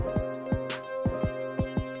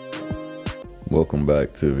Welcome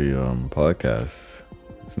back to the podcast.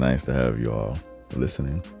 It's nice to have you all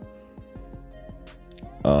listening.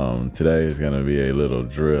 Today is gonna be a little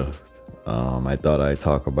drift. I thought I'd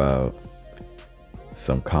talk about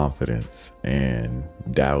some confidence and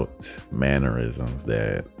doubt mannerisms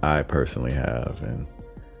that I personally have, and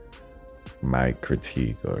might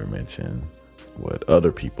critique or mention what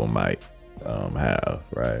other people might have.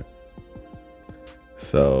 Right.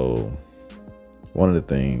 So, one of the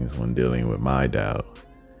things when dealing with my doubt,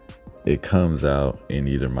 it comes out in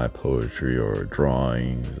either my poetry or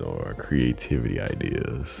drawings or creativity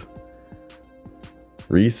ideas.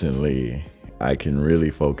 Recently, I can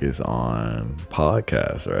really focus on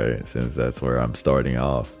podcasts, right? Since that's where I'm starting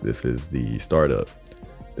off. This is the startup,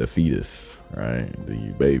 the fetus, right?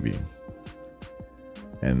 The baby.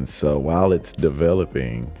 And so while it's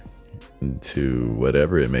developing into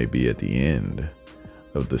whatever it may be at the end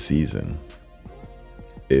of the season,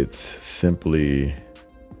 it's simply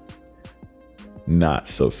not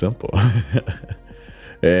so simple.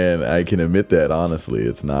 And I can admit that honestly,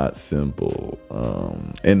 it's not simple.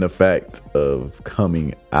 And the fact of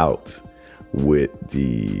coming out with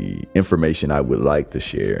the information I would like to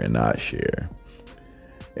share and not share.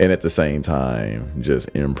 And at the same time,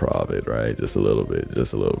 just improv it, right? Just a little bit.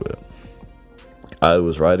 I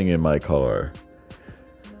was riding in my car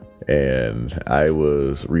and I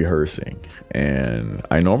was rehearsing, and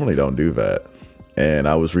I normally don't do that. And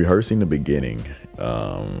I was rehearsing the beginning.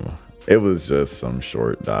 It was just some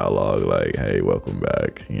short dialogue like, hey, welcome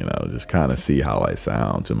back, just kind of see how I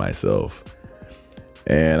sound to myself.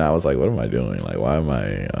 And I was like, what am I doing? Like, why am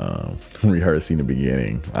I rehearsing the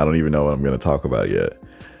beginning? I don't even know what I'm going to talk about yet.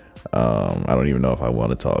 I don't even know if I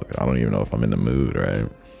want to talk. I don't even know if I'm in the mood, right?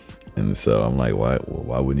 And so I'm like,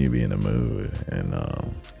 why wouldn't you be in the mood? And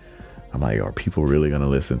I'm like, are people really going to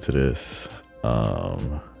listen to this?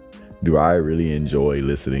 Do I really enjoy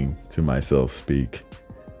listening to myself speak?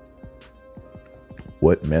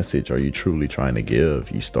 What message are you truly trying to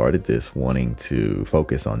give? You started this wanting to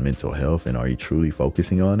focus on mental health, and are you truly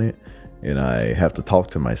focusing on it? And I have to talk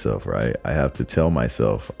to myself, right? I have to tell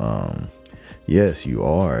myself, yes, you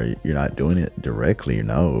are. You're not doing it directly,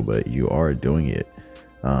 no, but you are doing it.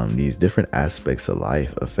 These different aspects of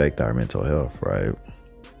life affect our mental health, right?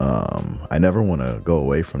 I never want to go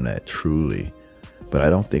away from that truly. But I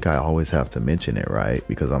don't think I always have to mention it, right?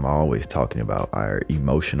 Because I'm always talking about our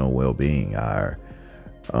emotional well-being, our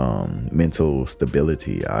mental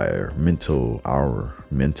stability, our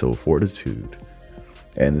mental fortitude.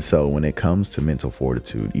 And so when it comes to mental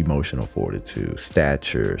fortitude, emotional fortitude,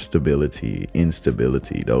 stature, stability,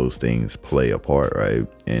 instability, those things play a part, right?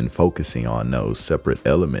 And focusing on those separate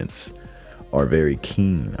elements are very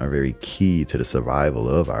key to the survival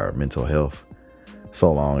of our mental health.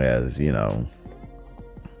 So long as,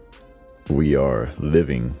 we are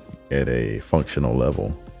living at a functional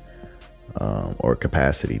level, or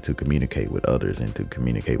capacity to communicate with others and to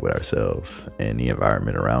communicate with ourselves and the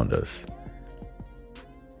environment around us.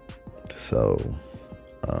 So,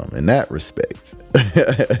 in that respect,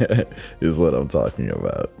 is what I'm talking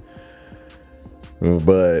about.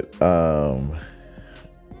 But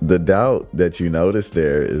the doubt that you notice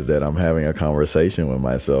there is that I'm having a conversation with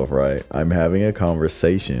myself, right? I'm having a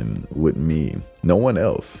conversation with me, no one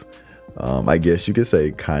else. I guess you could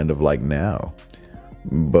say kind of like now.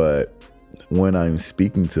 But when I'm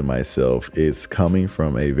speaking to myself, it's coming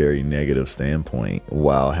from a very negative standpoint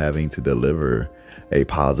while having to deliver a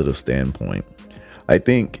positive standpoint. I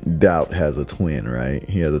think doubt has a twin, right?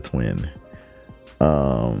 He has a twin.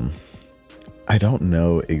 I don't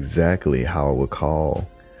know exactly how I would call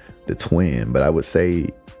the twin, but I would say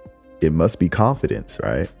it must be confidence,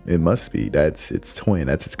 right? It must be. That's its twin.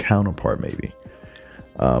 That's its counterpart, maybe.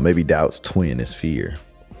 Maybe doubt's twin is fear,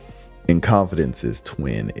 and confidence's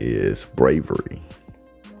twin is bravery.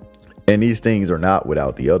 And these things are not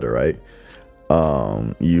without the other, right?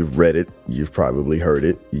 You've read it, you've probably heard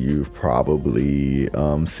it, you've probably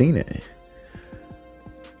seen it.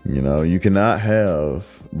 You cannot have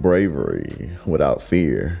bravery without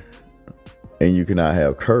fear, and you cannot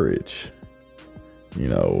have courage,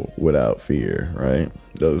 without fear, right?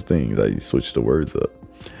 Those things, I switched the words up.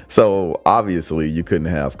 So obviously you couldn't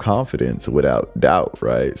have confidence without doubt,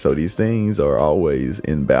 right? So these things are always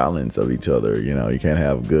in balance of each other. You can't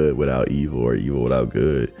have good without evil or evil without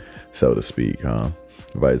good, so to speak,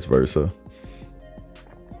 vice versa.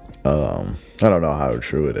 I don't know how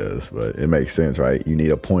true it is, but it makes sense, right? You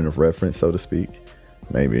need a point of reference, so to speak.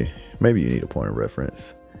 Maybe you need a point of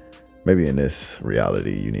reference. Maybe in this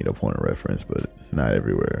reality you need a point of reference, but not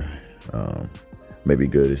everywhere. Maybe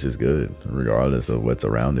good is just good, regardless of what's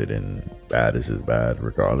around it, and bad is just bad,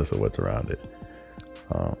 regardless of what's around it.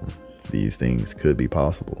 These things could be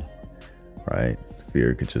possible, right?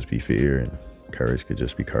 Fear could just be fear, and courage could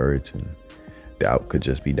just be courage, and doubt could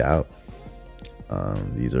just be doubt.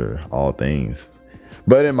 These are all things,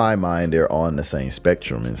 but in my mind, they're on the same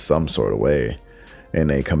spectrum in some sort of way, and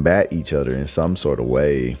they combat each other in some sort of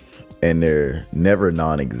way, and they're never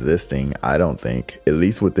non-existing. I don't think, at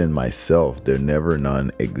least within myself, they're never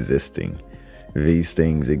non-existing. These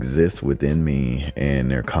things exist within me,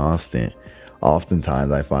 and they're constant.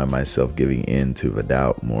 Oftentimes I find myself giving in to the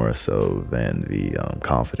doubt more so than the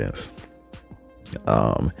confidence.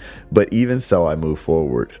 But even so, I move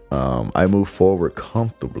forward. I move forward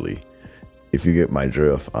comfortably, if you get my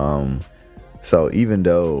drift. So even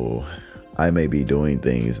though I may be doing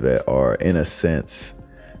things that are, in a sense,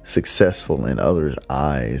 successful in others'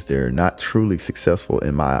 eyes, they're not truly successful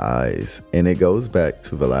in my eyes. And it goes back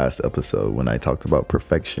to the last episode when I talked about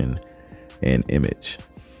perfection and image.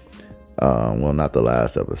 Well, not the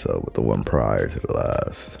last episode, but the one prior to the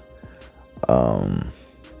last.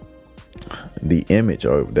 The image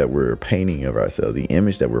that we're painting of ourselves, the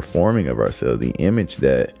image that we're forming of ourselves, the image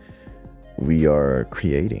that we are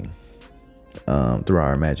creating through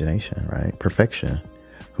our imagination, right? Perfection.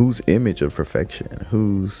 Whose image of perfection?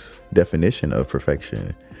 Whose definition of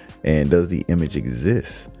perfection? And does the image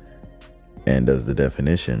exist? And does the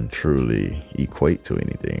definition truly equate to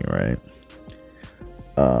anything, right?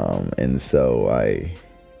 And so I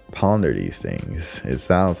ponder these things. It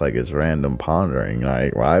sounds like it's random pondering.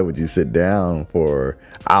 Like, why would you sit down for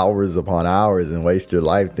hours upon hours and waste your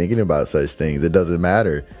life thinking about such things? It doesn't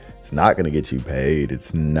matter. It's not going to get you paid.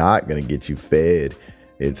 It's not going to get you fed.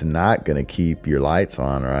 It's not going to keep your lights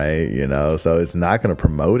on, right? So it's not going to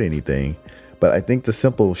promote anything. But I think the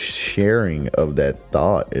simple sharing of that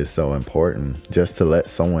thought is so important, just to let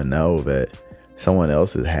someone know that someone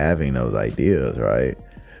else is having those ideas, right?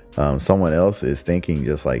 Someone else is thinking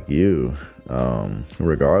just like you,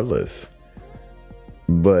 regardless.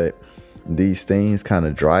 But these things kind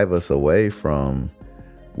of drive us away from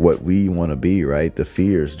what we want to be, right? The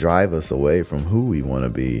fears drive us away from who we want to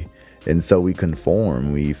be. And so we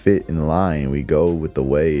conform, we fit in line, we go with the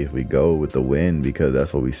wave, we go with the wind, because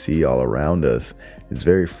that's what we see all around us. It's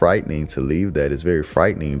very frightening to leave that. It's very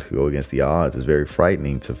frightening to go against the odds. It's very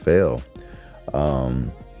frightening to fail.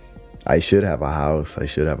 I should have a house, I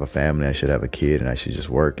should have a family, I should have a kid, and I should just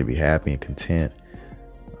work and be happy and content.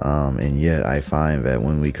 And yet I find that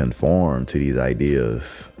when we conform to these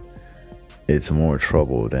ideas, it's more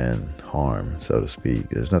trouble than harm, so to speak.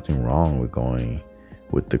 There's nothing wrong with going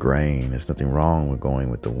with the grain. There's nothing wrong with going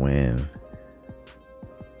with the wind,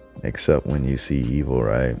 except when you see evil,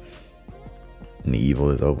 right? And the evil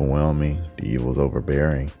is overwhelming, the evil is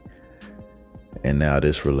overbearing. And now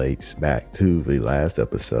this relates back to the last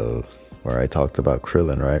episode where I talked about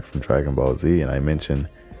Krillin, right, from Dragon Ball Z. And I mentioned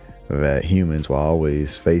that humans will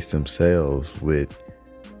always face themselves with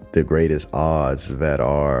the greatest odds that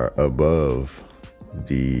are above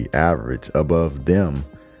the average, above them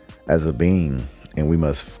as a being. And we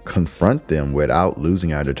must confront them without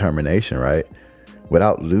losing our determination, right?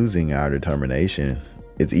 Without losing our determination.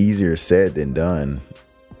 It's easier said than done.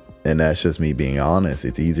 And that's just me being honest.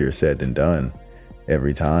 It's easier said than done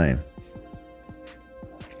every time.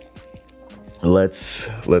 Let's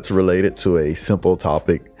relate it to a simple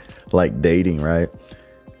topic like dating, right?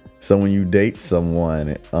 So when you date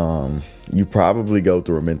someone, you probably go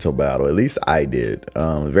through a mental battle. At least I did.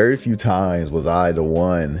 Very few times was I the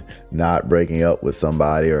one not breaking up with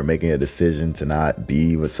somebody or making a decision to not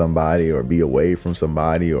be with somebody or be away from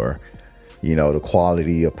somebody, or, the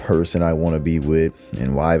quality of person I want to be with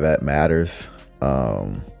and why that matters.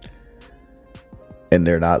 And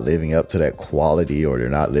they're not living up to that quality, or they're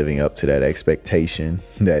not living up to that expectation,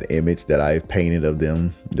 that image that I've painted of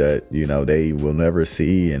them that, they will never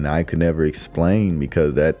see and I could never explain,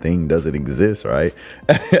 because that thing doesn't exist, right?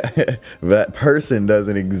 That person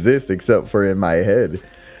doesn't exist except for in my head.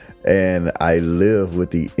 And I live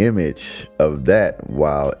with the image of that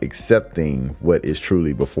while accepting what is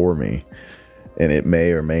truly before me. And it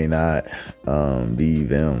may or may not be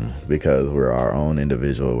them, because we're our own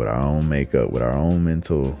individual with our own makeup, with our own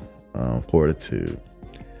mental fortitude.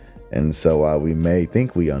 And so while we may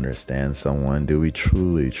think we understand someone, do we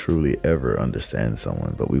truly ever understand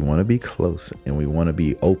someone? But we want to be close and we want to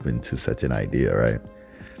be open to such an idea, right?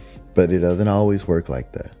 But it doesn't always work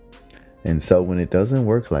like that. And so when it doesn't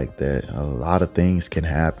work like that, a lot of things can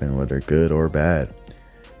happen, whether good or bad.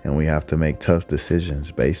 And we have to make tough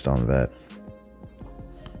decisions based on that.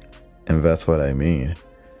 And that's what I mean.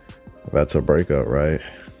 That's a breakup, right?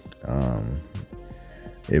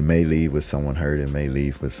 It may leave with someone hurt. It may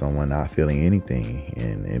leave with someone not feeling anything.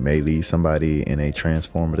 And it may leave somebody in a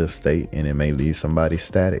transformative state, and it may leave somebody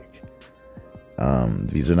static.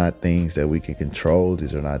 These are not things that we can control.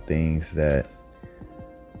 These are not things that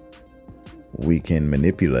we can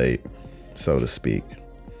manipulate, so to speak.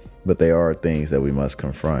 But they are things that we must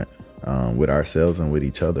confront with ourselves and with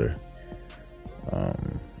each other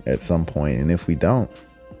at some point. And if we don't,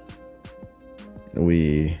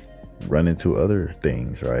 we run into other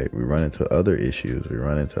things, right? We run into other issues. We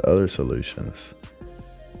run into other solutions.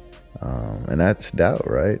 And that's doubt,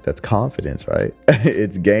 right? That's confidence, right?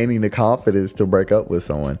 It's gaining the confidence to break up with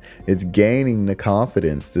someone. It's gaining the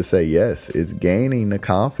confidence to say yes. It's gaining the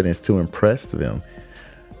confidence to impress them.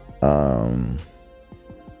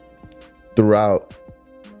 Throughout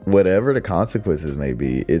whatever the consequences may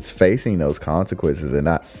be, it's facing those consequences and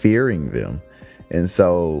not fearing them. And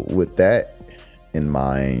so with that in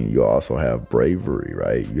mind, you also have bravery,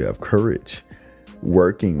 right? You have courage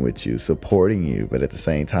working with you, supporting you, but at the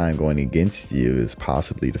same time going against you is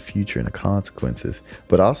possibly the future and the consequences,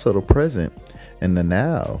 but also the present and the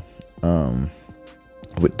now.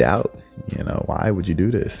 With doubt, why would you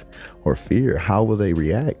do this? Or fear, how will they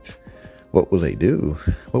react? What will they do?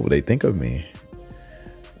 What will they think of me?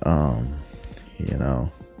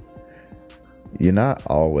 You're not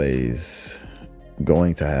always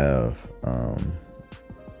going to have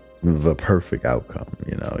the perfect outcome.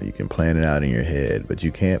 You can plan it out in your head, but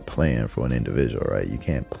you can't plan for an individual, right? You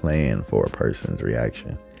can't plan for a person's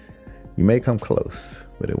reaction. You may come close,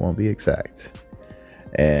 but it won't be exact.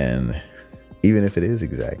 And even if it is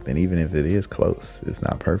exact, and even if it is close, it's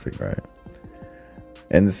not perfect, right?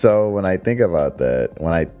 And so when I think about that,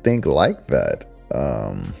 when I think like that,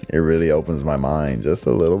 it really opens my mind just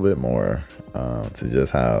a little bit more to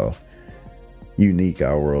just how unique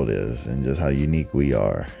our world is and just how unique we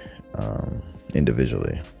are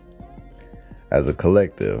individually. As a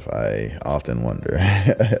collective, I often wonder,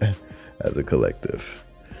 as a collective.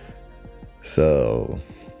 So,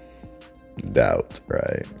 doubt,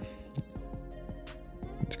 right?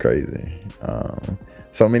 It's crazy.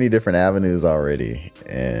 So many different avenues already,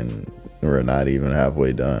 and we're not even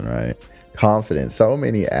halfway done, right? Confidence, so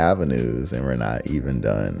many avenues, and we're not even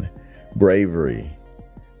done. Bravery,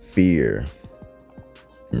 fear,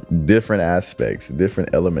 different aspects,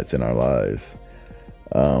 different elements in our lives.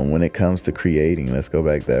 When it comes to creating, let's go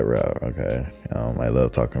back that route, okay? I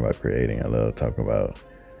love talking about creating. I love talking about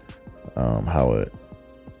how it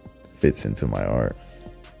fits into my art.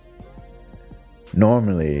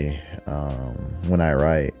 Normally, when I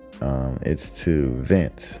write, it's to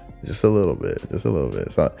vent just a little bit.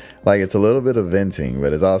 So, like, it's a little bit of venting,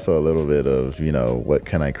 but it's also a little bit of, what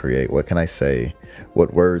can I create? What can I say?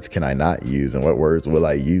 What words can I not use? And what words will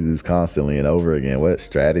I use constantly and over again? What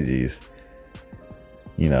strategies,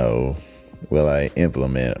 will I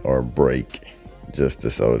implement or break just to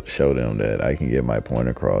show them that I can get my point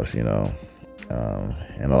across, in a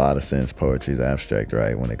lot of sense, poetry is abstract,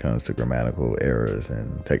 right? When it comes to grammatical errors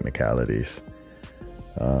and technicalities.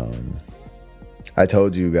 I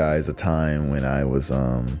told you guys a time when I was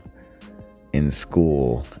in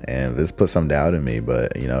school, and this put some doubt in me,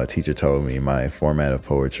 but a teacher told me my format of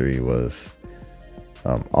poetry was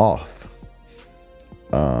off.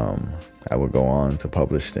 I would go on to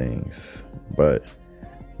publish things, but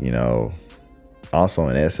also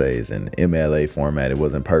in essays and MLA format, it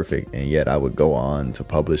wasn't perfect, and yet I would go on to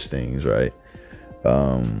publish things, right?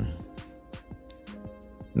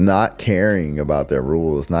 Not caring about their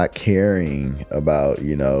rules, not caring about,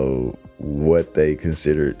 what they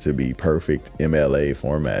considered to be perfect MLA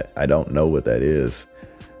format. I don't know what that is.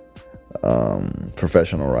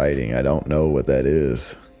 Professional writing, I don't know what that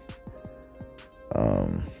is.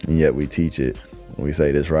 And yet we teach it. We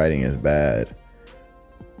say this writing is bad,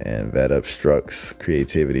 and that obstructs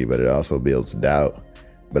creativity, but it also builds doubt.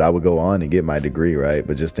 But I would go on and get my degree, right?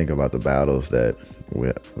 But just think about the battles that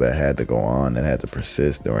had to go on, that had to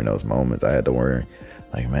persist during those moments. I had to worry,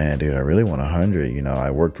 like, man, dude, I really want 100. I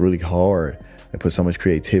worked really hard. I put so much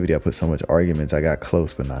creativity. I put so much arguments. I got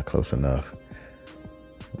close, but not close enough.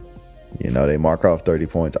 They mark off 30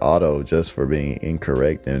 points auto just for being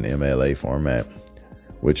incorrect in an MLA format,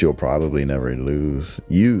 which you'll probably never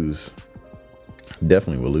use.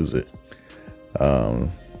 Definitely will lose it.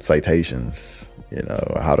 Citations,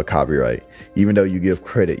 how to copyright. Even though you give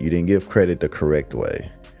credit, you didn't give credit the correct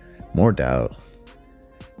way. More doubt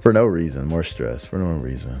for no reason, more stress for no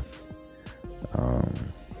reason.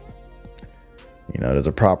 There's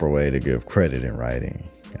a proper way to give credit in writing.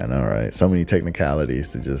 I know, right? So many technicalities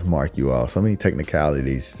to just mark you off. So many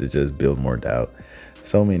technicalities to just build more doubt.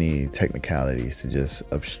 So many technicalities to just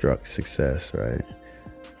obstruct success, right?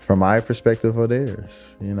 from my perspective or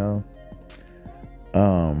theirs,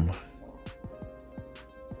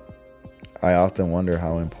 I often wonder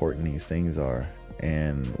how important these things are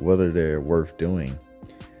and whether they're worth doing.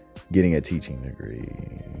 Getting a teaching degree,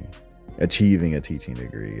 achieving a teaching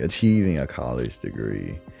degree, achieving a college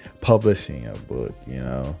degree, publishing a book,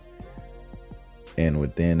 and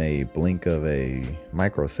within a blink of a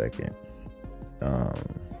microsecond,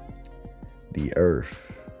 the earth,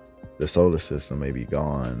 the solar system may be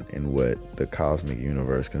gone in what the cosmic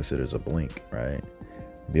universe considers a blink, right?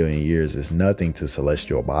 A billion years is nothing to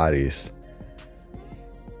celestial bodies.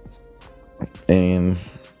 And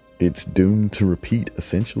it's doomed to repeat,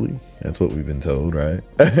 essentially. That's what we've been told, right?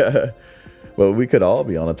 Well, we could all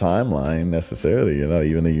be on a timeline necessarily,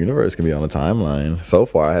 even the universe can be on a timeline. So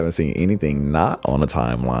far, I haven't seen anything not on a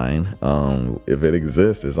timeline. If it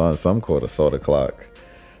exists, it's on some sort of clock,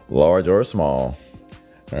 large or small,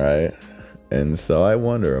 all right? And so I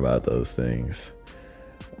wonder about those things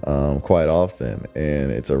quite often,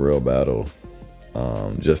 and it's a real battle.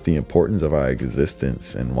 Just the importance of our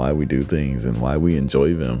existence and why we do things and why we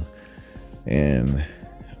enjoy them. And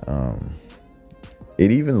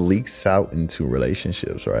it even leaks out into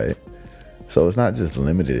relationships, right? So it's not just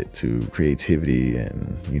limited to creativity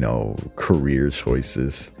and, career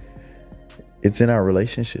choices. It's in our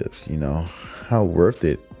relationships, how worth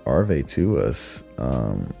it are they to us?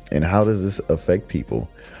 And how does this affect people?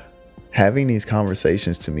 Having these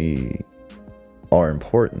conversations to me are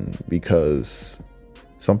important because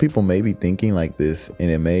some people may be thinking like this and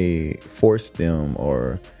it may force them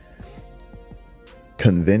or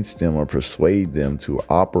convince them or persuade them to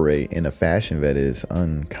operate in a fashion that is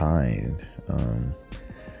unkind,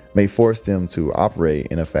 may force them to operate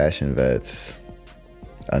in a fashion that's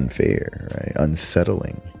unfair, right?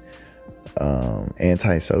 Unsettling,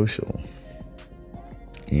 antisocial,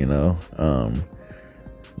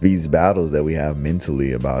 these battles that we have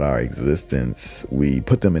mentally about our existence, we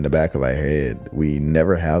put them in the back of our head. We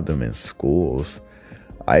never have them in schools.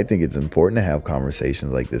 I think it's important to have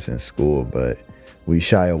conversations like this in school, but we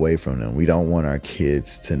shy away from them. We don't want our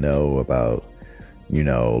kids to know about,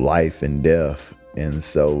 life and death. And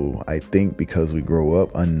so I think because we grow up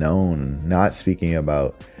unknown, not speaking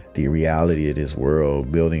about the reality of this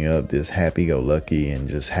world, building up this happy-go-lucky and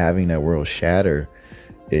just having that world shatter,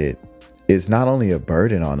 it's not only a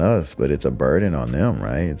burden on us, but it's a burden on them,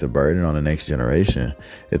 right? It's a burden on the next generation.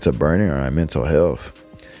 It's a burden on our mental health.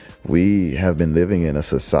 We have been living in a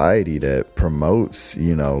society that promotes,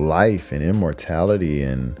 life and immortality.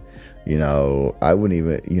 And, I wouldn't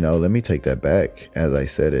even, let me take that back. As I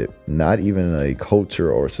said it, not even a culture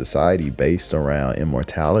or society based around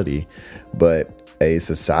immortality, but a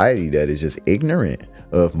society that is just ignorant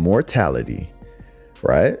of mortality,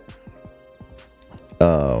 right?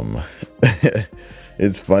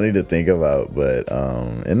 It's funny to think about, but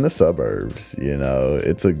in the suburbs,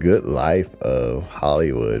 it's a good life of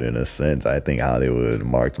Hollywood in a sense. I think Hollywood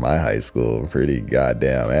marked my high school pretty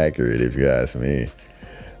goddamn accurate, if you ask me.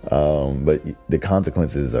 But the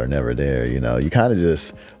consequences are never there. You kind of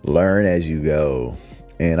just learn as you go.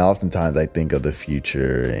 And oftentimes I think of the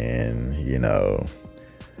future and,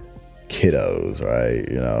 kiddos, right?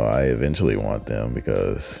 I eventually want them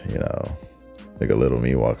because, like a little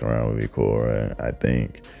me walking around would be cool, right? I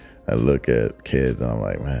think I look at kids and I'm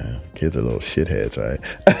like, man, kids are little shitheads, right?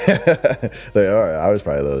 They are. I was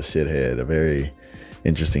probably a little shithead, a very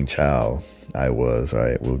interesting child. I was,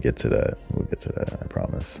 right? We'll get to that. I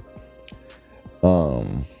promise.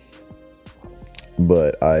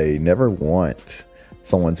 But I never want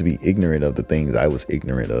someone to be ignorant of the things I was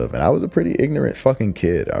ignorant of. And I was a pretty ignorant fucking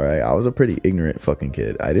kid, all right? I was a pretty ignorant fucking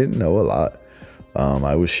kid. I didn't know a lot.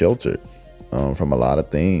 I was sheltered from a lot of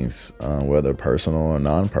things, whether personal or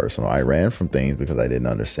non-personal. I ran from things because I didn't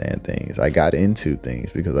understand things. I got into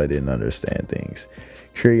things because I didn't understand things.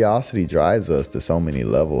 Curiosity drives us to so many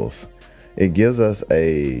levels. It gives us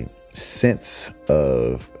a sense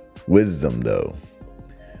of wisdom, though.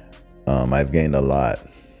 I've gained a lot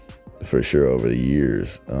for sure over the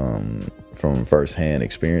years from firsthand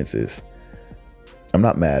experiences. I'm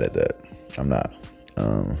not mad at that. I'm not.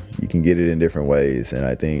 You can get it in different ways, and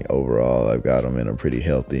I think overall I've got them in a pretty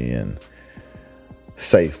healthy and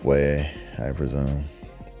safe way, I presume.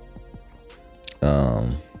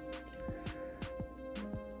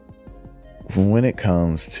 When it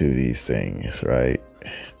comes to these things, right,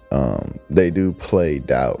 they do play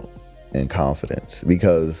doubt and confidence,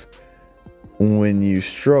 because when you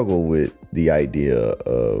struggle with the idea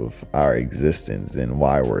of our existence and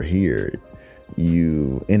why we're here,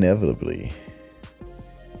 you inevitably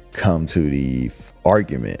come to the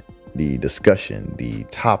argument, the discussion, the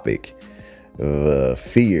topic the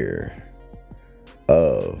fear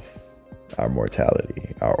of our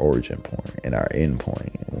mortality, our origin point, and our end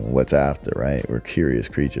point, what's after, right? We're curious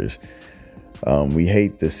creatures. We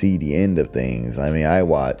hate to see the end of things. I mean, I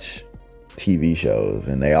watch TV shows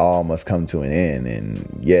and they all must come to an end,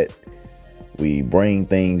 and yet we bring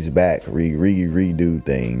things back, redo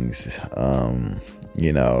things.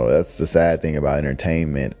 That's the sad thing about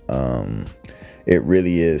entertainment. It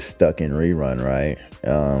really is stuck in rerun, right?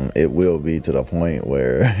 It will be to the point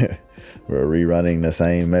where we're rerunning the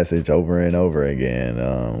same message over and over again.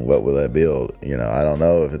 What will that build? I don't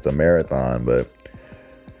know if it's a marathon, but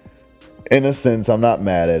in a sense, I'm not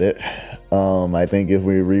mad at it. I think if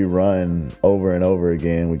we rerun over and over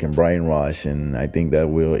again, we can brainwash, and I think that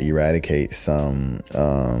will eradicate some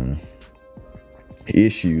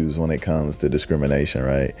issues when it comes to discrimination,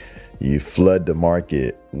 right? You flood the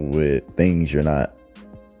market with things you're not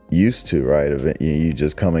used to, right? You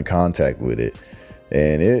just come in contact with it,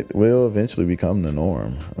 and it will eventually become the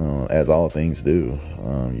norm, as all things do.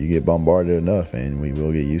 You get bombarded enough and we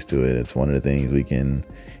will get used to it. It's one of the things we can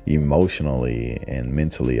emotionally and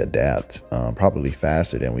mentally adapt, probably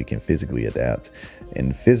faster than we can physically adapt.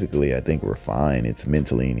 And physically, I think we're fine. It's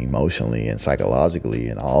mentally and emotionally and psychologically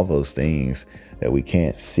and all those things that we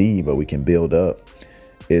can't see, but we can build up,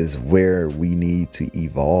 is where we need to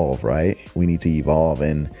evolve, right? We need to evolve,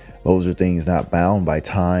 and those are things not bound by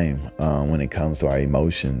time. When it comes to our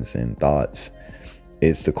emotions and thoughts,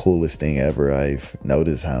 it's the coolest thing ever. I've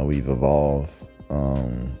noticed how we've evolved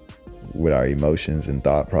with our emotions and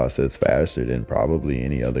thought process faster than probably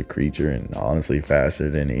any other creature, and honestly faster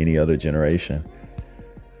than any other generation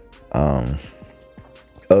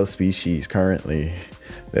of species currently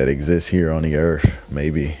that exists here on the earth.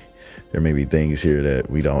 Maybe there may be things here that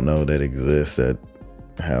we don't know that exist that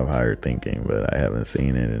have higher thinking, but I haven't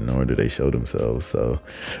seen it, and nor do they show themselves. So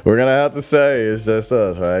we're gonna have to say it's just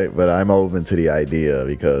us, right? But I'm open to the idea,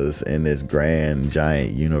 because in this grand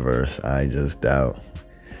giant universe, I just doubt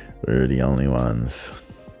we're the only ones.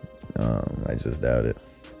 I just doubt it.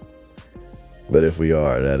 But if we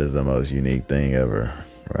are, that is the most unique thing ever,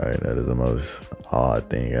 right? That is the most odd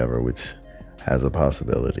thing ever, which has a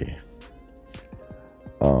possibility.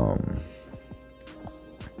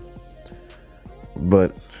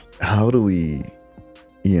 But how do we,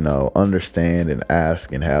 understand and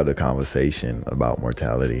ask and have the conversation about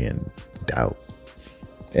mortality and doubt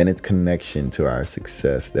and its connection to our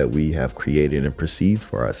success that we have created and perceived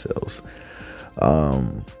for ourselves?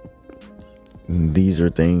 These are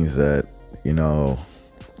things that,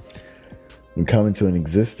 come into an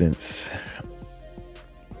existence,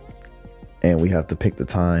 and we have to pick the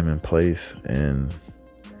time and place. And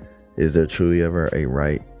is there truly ever a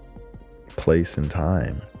right place and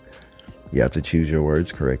time? You have to choose your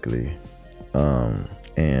words correctly,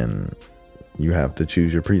 and you have to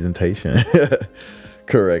choose your presentation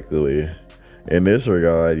correctly. In this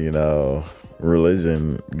regard,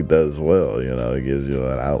 religion does well. It gives you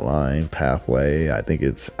an outline, pathway. I think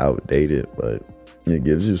it's outdated, but it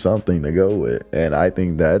gives you something to go with, and I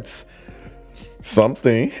think that's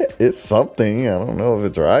something. It's something. I don't know if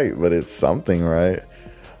it's right, but it's something, right?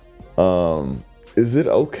 Is it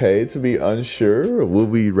okay to be unsure? Would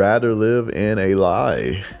we rather live in a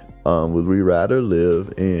lie? Would we rather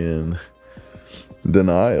live in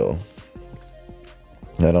denial?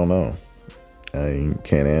 I don't know. I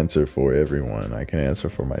can't answer for everyone. I can answer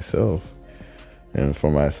for myself. And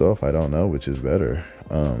for myself, I don't know which is better.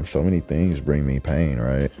 So many things bring me pain,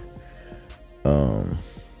 right?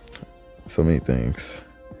 So many things.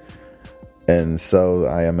 And so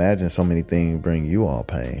I imagine so many things bring you all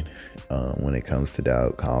pain. When it comes to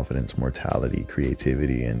doubt, confidence, mortality,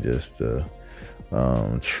 creativity, and just the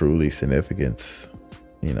truly significant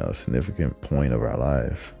point of our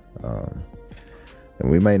lives. And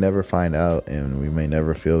we may never find out, and we may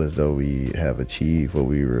never feel as though we have achieved what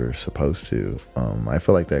we were supposed to. I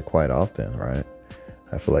feel like that quite often, right?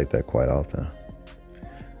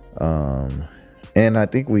 And I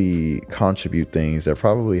think we contribute things that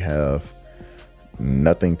probably have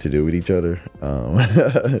nothing to do with each other.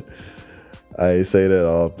 I say that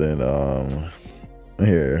often.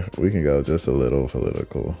 Here, we can go just a little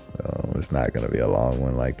political. It's not going to be a long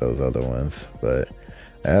one like those other ones. But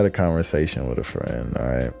I had a conversation with a friend, all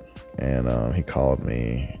right? And he called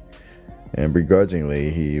me. And begrudgingly,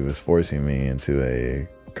 he was forcing me into a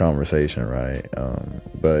conversation, right?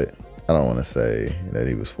 But I don't want to say that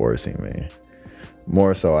he was forcing me.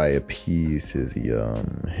 More so, I appeased his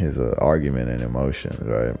argument and emotions,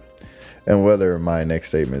 right? And whether my next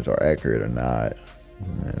statements are accurate or not,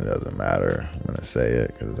 it doesn't matter. I'm gonna say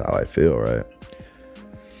it because it's how I feel, right?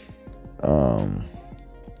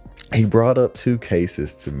 he brought up two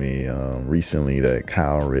cases to me recently, that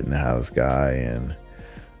Kyle Rittenhouse guy and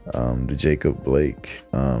the Jacob Blake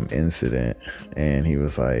incident. And he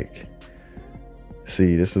was like,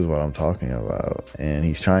 see, this is what I'm talking about. And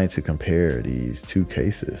he's trying to compare these two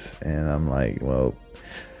cases. And I'm like, well,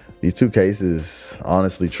 these two cases,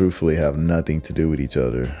 honestly, truthfully, have nothing to do with each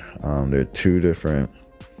other. They're two different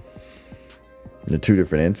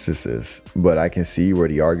instances, but I can see where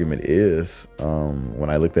the argument is. When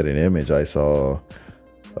I looked at an image, I saw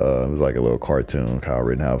it was like a little cartoon. Kyle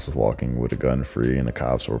Rittenhouse was walking with a gun free, and the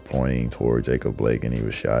cops were pointing toward Jacob Blake, and he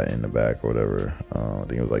was shot in the back or whatever. I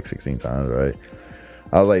think it was like 16 times, right?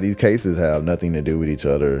 I was like, these cases have nothing to do with each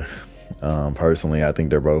other. Personally, I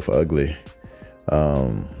think they're both ugly.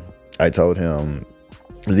 I told him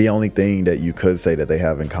the only thing that you could say that they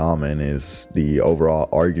have in common is the overall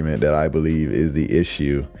argument that I believe is the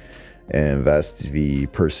issue, and that's the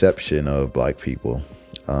perception of black people.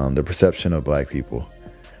 The perception of black people,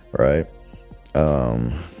 right?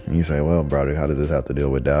 And you say, well, brother, how does this have to deal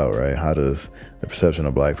with doubt, right? How does the perception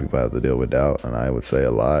of black people have to deal with doubt? And I would say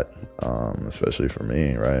a lot, especially for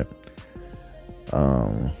me, right?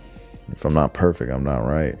 If I'm not perfect, I'm not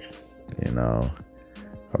right. You know,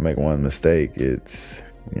 if I make one mistake, it's,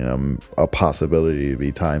 you know, a possibility to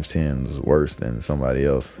be times 10 worse than somebody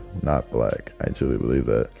else not black. I truly believe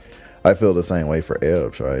that. I feel the same way for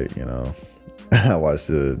Ebbs, right? You know, I watched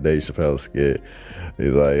the Dave Chappelle skit.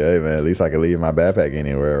 He's like, hey man, at least I can leave my backpack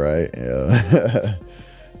anywhere, right? Yeah.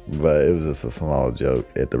 But it was just a small joke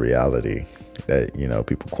at the reality that, you know,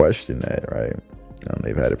 people question that, right?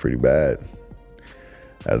 They've had it pretty bad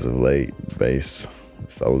as of late, based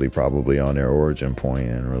solely probably on their origin point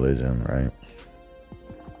in religion, right?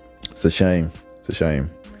 It's a shame. It's a shame.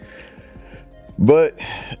 But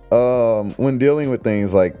when dealing with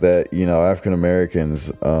things like that, you know, African Americans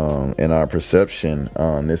in our perception,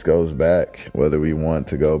 this goes back, whether we want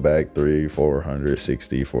to go back 300, 400,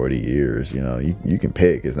 60, 40 years, you know, you can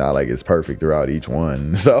pick. It's not like it's perfect throughout each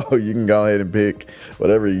one. So you can go ahead and pick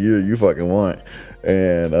whatever year you fucking want.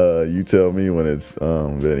 And you tell me when it's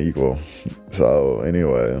been equal. So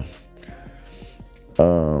anyway,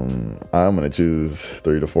 I'm gonna choose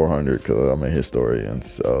 300 to 400 because I'm a historian.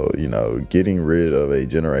 So, you know, getting rid of a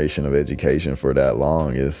generation of education for that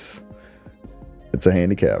long it's a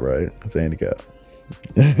handicap, right? It's a handicap.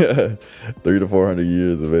 300 to 400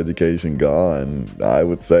 years of education gone, I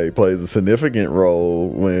would say, plays a significant role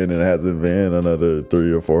when it hasn't been another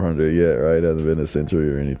 300 or 400 yet, right? It hasn't been a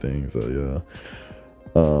century or anything. So yeah.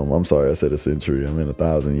 I'm sorry, I said a century. I mean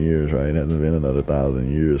 1,000 years, right? It hasn't been another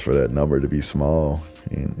 1,000 years for that number to be small.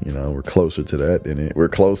 And, you know, we're closer to that than it. We're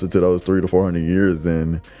closer to those 300 to 400 years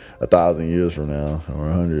than 1,000 years from now, or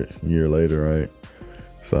 100 year later, right?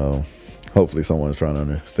 So hopefully someone's trying to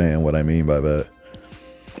understand what I mean by that.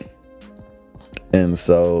 And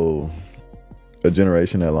so a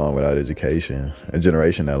generation that long without education, a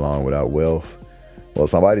generation that long without wealth. Well,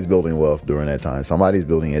 somebody's building wealth during that time. Somebody's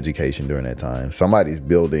building education during that time. Somebody's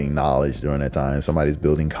building knowledge during that time. Somebody's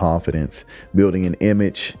building confidence, building an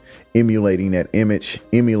image, emulating that image,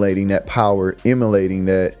 emulating that power, emulating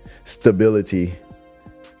that stability.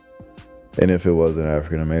 And if it wasn't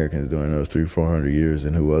African Americans during those 300, 400 years,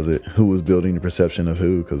 then who was it? Who was building the perception of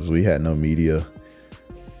who? Because we had no media.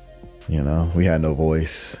 You know, we had no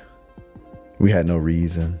voice. We had no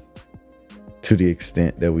reason, to the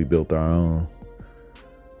extent that we built our own,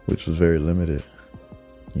 which was very limited.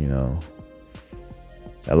 You know,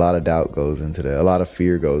 a lot of doubt goes into that. A lot of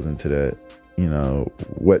fear goes into that. You know,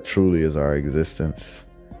 what truly is our existence?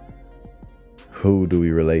 Who do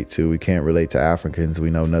we relate to? We can't relate to Africans. We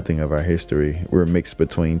know nothing of our history. We're mixed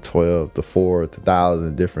between 12 to 4 to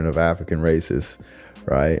 1,000 different of African races,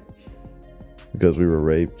 right? Because we were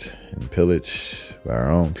raped and pillaged by our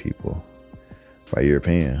own people, by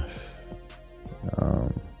Europeans.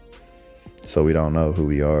 So we don't know who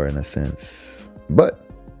we are in a sense. But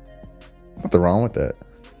nothing wrong with that.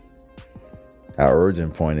 Our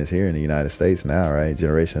origin point is here in the United States now, right?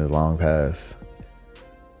 Generation is long past.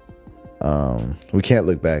 We can't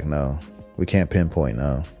look back now. We can't pinpoint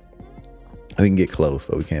now. We can get close,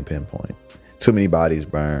 but we can't pinpoint. Too many bodies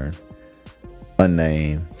burned,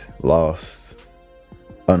 unnamed, lost,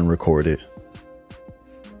 unrecorded.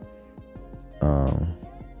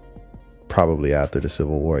 Probably after the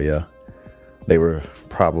Civil War, yeah. They were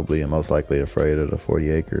probably and most likely afraid of the 40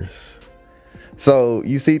 acres. So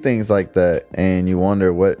you see things like that and you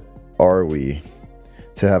wonder, what are we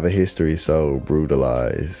to have a history so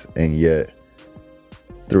brutalized, and yet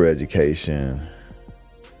through education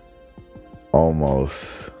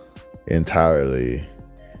almost entirely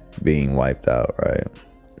being wiped out, right?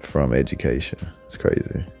 From education. It's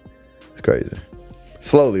crazy. It's crazy.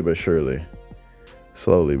 Slowly but surely.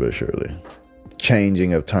 Slowly but surely.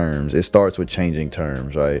 Changing of terms. It starts with changing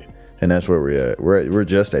terms, right? And that's where we're at. We're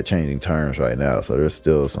just at changing terms right now. So there's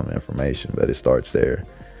still some information, but it starts there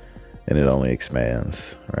and it only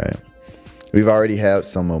expands, right? We've already had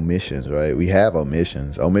some omissions, right? We have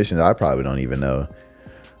omissions. Omissions I probably don't even know.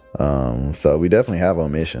 So we definitely have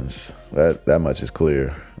omissions. That much is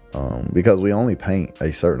clear. Because we only paint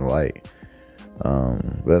a certain light.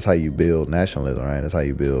 That's how you build nationalism, right? That's how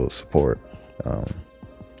you build support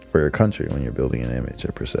for your country, when you're building an image,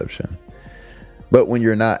 a perception. But when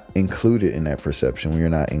you're not included in that perception, when you're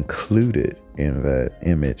not included in that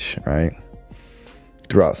image, right?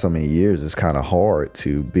 Throughout so many years, it's kind of hard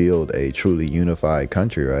to build a truly unified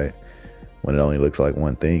country, right? When it only looks like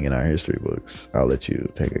one thing in our history books. I'll let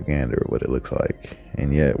you take a gander at what it looks like.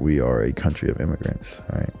 And yet we are a country of immigrants,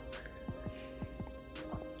 right?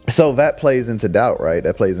 So that plays into doubt, right?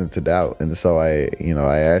 That plays into doubt. And so I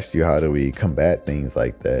asked you, how do we combat things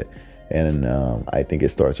like that? And I think it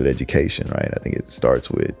starts with education, right? I think it starts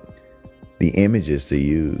with the images to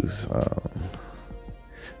use.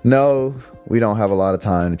 No, we don't have a lot of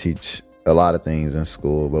time to teach a lot of things in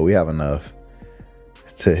school, but we have enough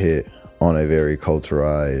to hit on a very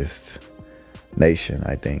culturalized nation,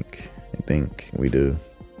 I think. I think we do.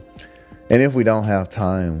 And if we don't have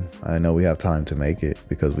time, I know we have time to make it,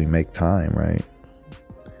 because we make time, right?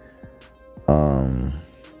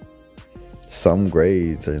 Some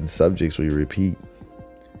grades and subjects we repeat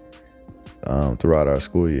throughout our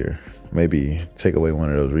school year. Maybe take away one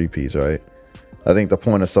of those repeats, right? I think the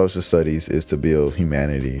point of social studies is to build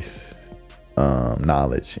humanities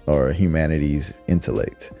knowledge, or humanities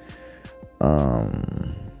intellect.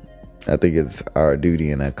 I think it's our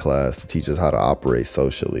duty in that class to teach us how to operate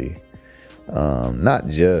socially. Not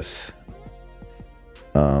just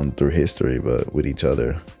through history, but with each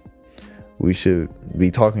other. We should be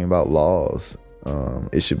talking about laws.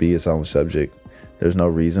 It should be its own subject. There's no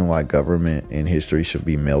reason why government and history should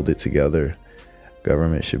be melded together.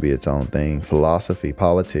 Government should be its own thing. Philosophy,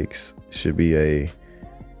 politics should be a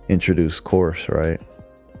introduced course, right?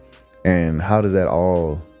 And how does that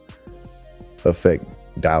all affect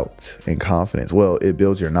doubt and confidence? Well, it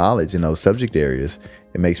builds your knowledge in those subject areas.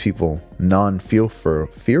 It makes people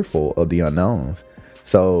fearful of the unknowns.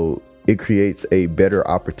 So it creates a better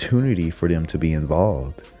opportunity for them to be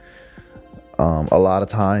involved. A lot of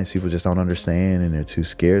times people just don't understand, and they're too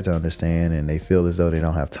scared to understand, and they feel as though they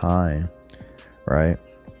don't have time, right?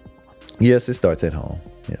 Yes, it starts at home.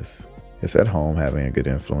 Yes, it's at home having a good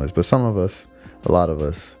influence. But some of us, a lot of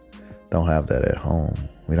us, don't have that at home.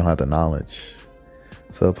 We don't have the knowledge.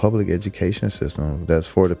 So a public education system that's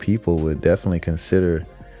for the people would definitely consider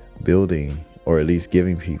building, or at least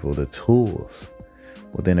giving people the tools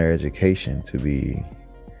within their education to be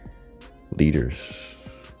leaders,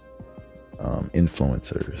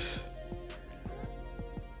 influencers.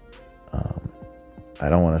 I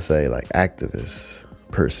don't want to say like activists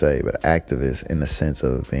per se, but activists in the sense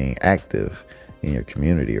of being active in your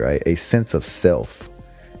community, right? A sense of self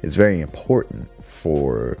is very important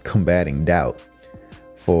for combating doubt,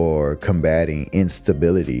 for combating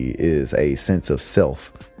instability. Is a sense of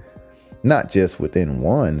self, not just within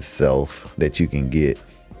oneself that you can get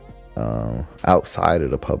outside of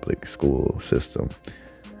the public school system,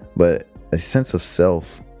 but a sense of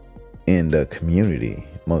self in the community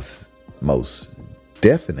most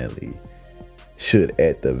definitely should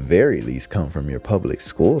at the very least come from your public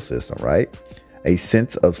school system, right? A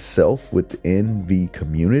sense of self within the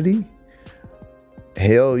community?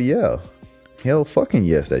 Hell yeah. Hell fucking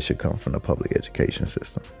yes, that should come from the public education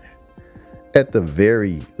system. At the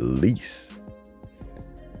very least.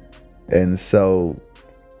 And so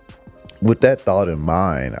with that thought in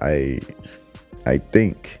mind, I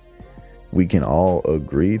think we can all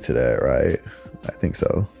agree to that, right? I think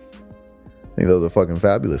so. I think those are fucking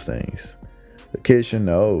fabulous things. The kids should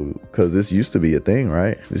know, because this used to be a thing,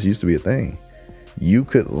 right? This used to be a thing. You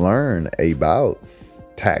could learn about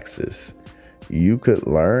taxes. You could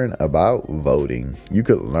learn about voting. You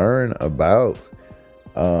could learn about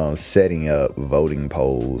setting up voting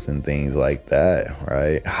polls and things like that,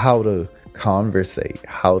 right? How to conversate,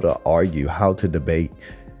 how to argue, how to debate.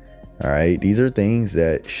 All right. These are things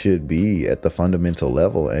that should be at the fundamental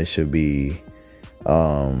level and should be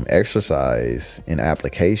exercised in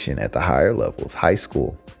application at the higher levels, high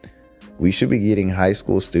school. We should be getting high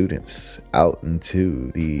school students out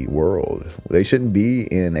into the world. They shouldn't be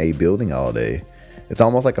in a building all day. It's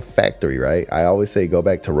almost like a factory, right? I always say go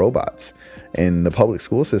back to robots. And the public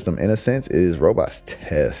school system, in a sense, is robots.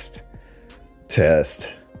 Test,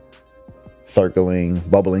 circling,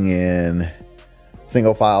 bubbling in,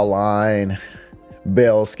 single file line,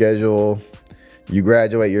 bell schedule. You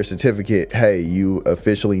graduate your certificate. Hey, you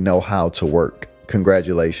officially know how to work.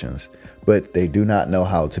 Congratulations. But they do not know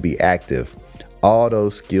how to be active. All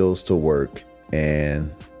those skills to work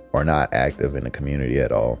and are not active in the community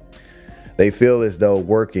at all. They feel as though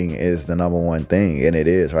working is the number one thing, and it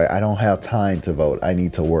is, right? I don't have time to vote. I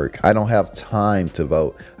need to work. I don't have time to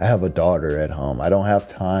vote. I have a daughter at home. I don't have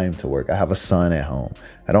time to work. I have a son at home.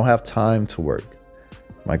 I don't have time to work.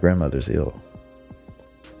 My grandmother's ill.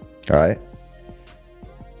 All right.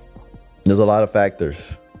 There's a lot of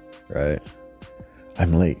factors, right?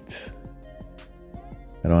 I'm late.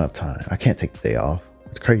 I don't have time. I can't take the day off.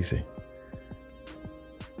 It's crazy.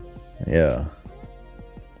 Yeah.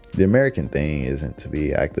 The American thing isn't to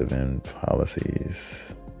be active in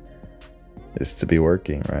policies. It's to be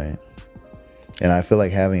working, right? And I feel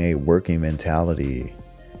like having a working mentality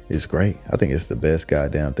is great. I think it's the best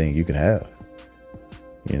goddamn thing you can have.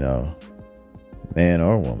 You know, man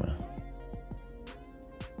or woman.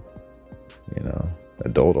 You know,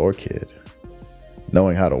 adult or kid.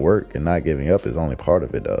 Knowing how to work and not giving up is only part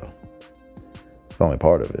of it, though. It's only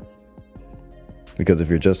part of it. Because if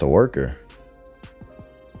you're just a worker,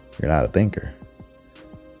 you're not a thinker,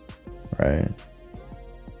 right?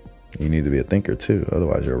 You need to be a thinker too,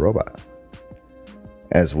 otherwise you're a robot.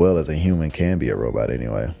 As well as a human can be a robot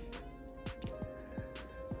anyway.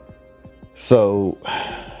 So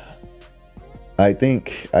I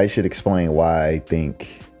think I should explain why I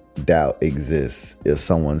think doubt exists if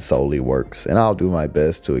someone solely works. And I'll do my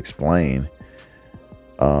best to explain.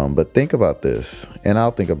 But think about this, and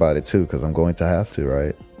I'll think about it too, because I'm going to have to,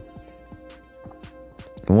 right?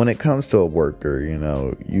 When it comes to a worker, you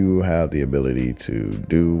know, you have the ability to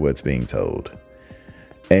do what's being told.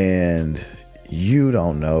 And you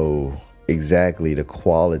don't know exactly the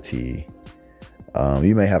quality.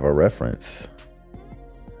 You may have a reference.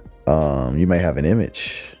 You may have an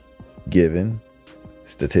image given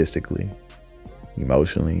statistically,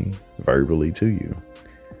 emotionally, verbally to you.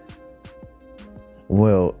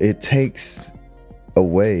 Well, it takes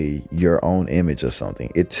away your own image of something.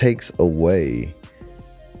 It takes away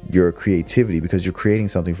your creativity because you're creating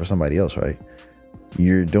something for somebody else, right?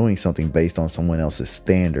 You're doing something based on someone else's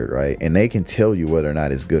standard, right? And they can tell you whether or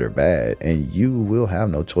not it's good or bad, and you will have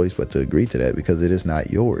no choice but to agree to that because it is not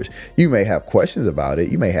yours. You may have questions about it.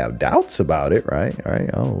 You may have doubts about it, right? All right.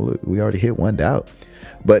 Oh, look, we already hit one doubt,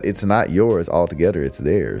 but it's not yours altogether. It's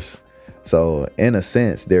theirs. So in a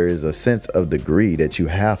sense, there is a sense of degree that you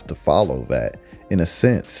have to follow that. In a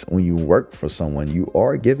sense, when you work for someone, you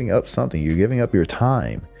are giving up something. You're giving up your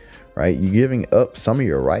time, right? You're giving up some of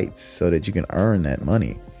your rights so that you can earn that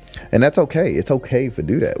money. And that's okay. It's okay to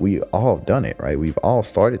do that. We all have done it, right? We've all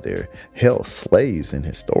started there. Hell, slaves, and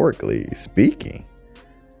historically speaking,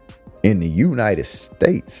 in the United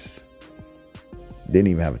States, didn't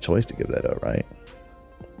even have a choice to give that up, right?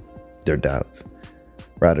 Their doubts,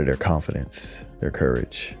 rather their confidence, their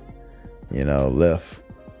courage, you know, left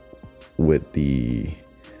with the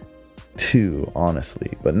two,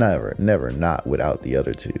 honestly, but never not without the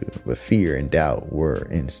other two. But fear and doubt were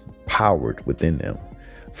empowered within them,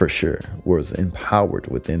 for sure, was empowered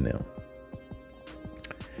within them.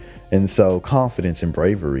 And so confidence and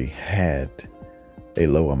bravery had a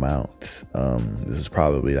low amount. This is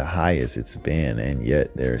probably the highest it's been, and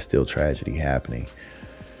yet there is still tragedy happening.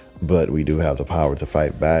 But we do have the power to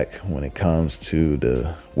fight back when it comes to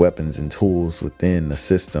the weapons and tools within the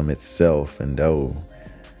system itself. And though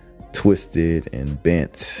twisted and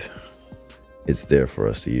bent, it's there for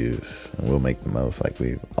us to use, and we'll make the most like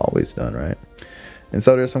we've always done, right? And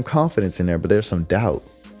so there's some confidence in there, but there's some doubt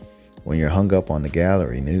when you're hung up on the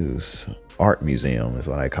gallery news. Art museum is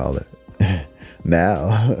what I call it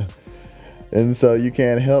now. And so you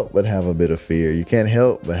can't help but have a bit of fear. You can't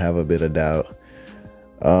help but have a bit of doubt.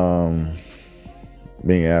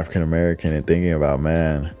 Being African American and thinking about,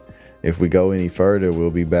 man, if we go any further,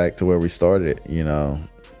 we'll be back to where we started. You know,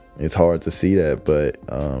 it's hard to see that, but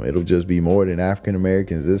it'll just be more than African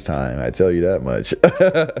Americans this time. I tell you that much.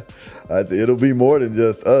 It'll be more than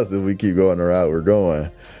just us if we keep going the route we're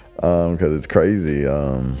going, because it's crazy.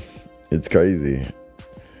 It's crazy,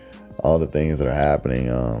 all the things that are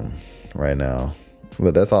happening right now.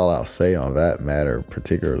 But that's all I'll say on that matter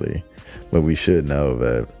particularly. But we should know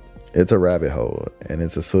that it's a rabbit hole and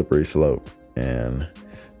it's a slippery slope, and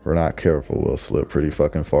if we're not careful, we'll slip pretty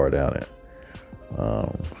fucking far down it.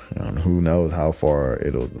 And who knows how far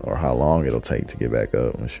it'll, or how long it'll take to get back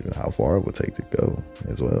up, and shoot, how far it will take to go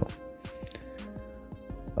as well.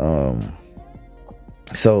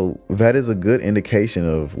 So that is a good indication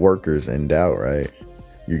of workers in doubt, right?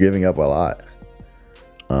 You're giving up a lot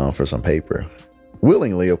for some paper.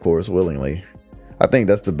 willingly, of course, willingly. I think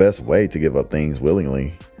that's the best way to give up things,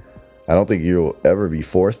 willingly. I don't think you'll ever be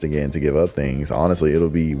forced again to give up things. Honestly, it'll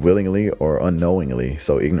be willingly or unknowingly,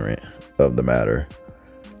 so ignorant of the matter,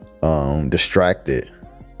 distracted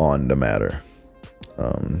on the matter.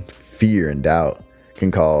 Fear and doubt can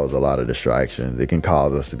cause a lot of distractions. It can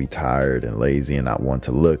cause us to be tired and lazy and not want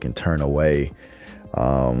to look and turn away.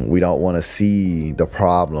 We don't want to see the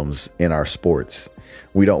problems in our sports.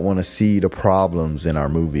 We don't want to see the problems in our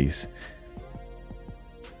movies.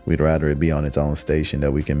 We'd rather it be on its own station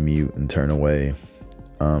that we can mute and turn away.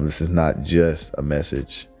 This is not just a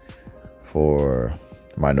message for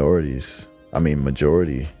minorities. I mean,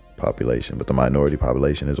 majority population, but the minority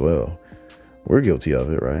population as well. We're guilty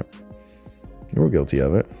of it, right? We're guilty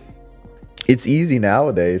of it. It's easy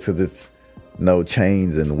nowadays because it's no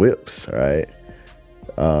chains and whips, right?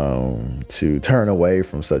 To turn away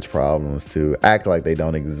from such problems, to act like they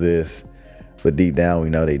don't exist. But deep down, we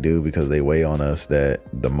know they do, because they weigh on us, that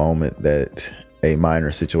the moment that a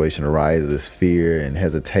minor situation arises, fear and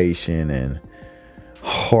hesitation and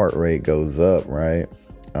heart rate goes up, right?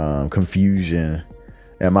 Confusion.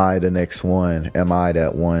 Am I the next one? Am I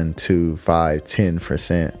that 1, 2, 5,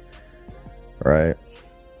 10%? Right?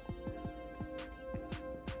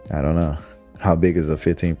 I don't know. How big is a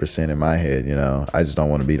 15% in my head? You know, I just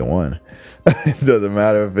don't want to be the one. It doesn't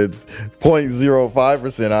matter if it's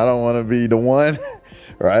 0.05%. I don't want to be the one,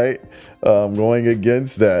 right? Going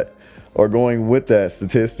against that or going with that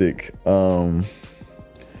statistic.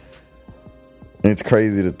 It's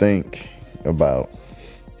crazy to think about,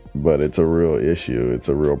 but it's a real issue. It's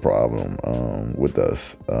a real problem with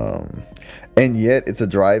us. And yet it's a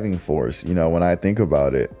driving force. You know, when I think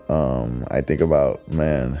about it, I think about,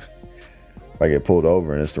 man, if I get pulled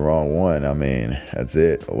over and it's the wrong one, I mean, that's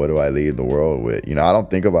it. What do I leave the world with? You know, I don't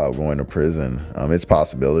think about going to prison. It's a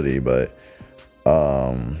possibility, but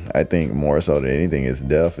I think more so than anything is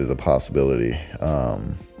death is a possibility.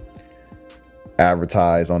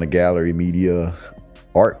 Advertised on the gallery media,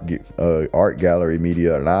 art gallery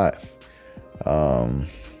media or not.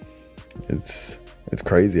 It's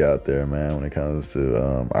crazy out there, man, when it comes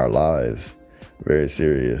to our lives. Very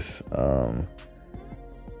serious.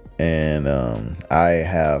 And I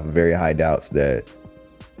have very high doubts that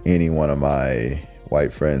any one of my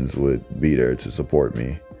white friends would be there to support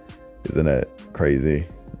me. Isn't that crazy?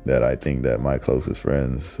 That I think that my closest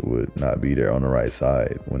friends would not be there on the right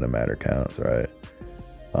side when the matter counts, right?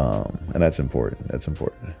 And that's important. That's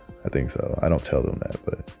important. I think so. I don't tell them that,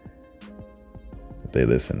 but if they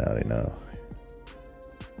listen now, they know.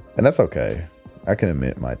 And that's okay. I can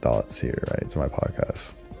admit my thoughts here, right, to my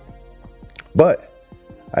podcast. But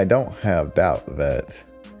I don't have doubt that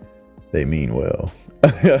they mean well.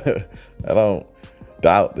 I don't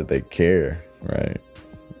doubt that they care, right?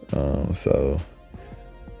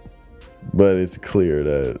 But it's clear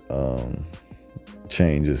that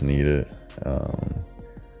change is needed.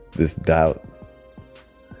 This doubt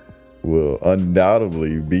will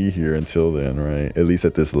undoubtedly be here until then, right? At least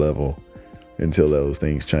at this level, until those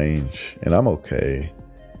things change. And I'm okay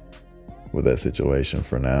with that situation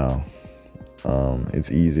for now.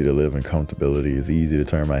 It's easy to live in comfortability. It's easy to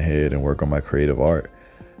turn my head and work on my creative art.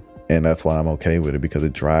 And that's why I'm okay with it, because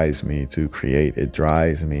it drives me to create. It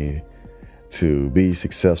drives me to be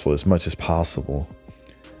successful as much as possible.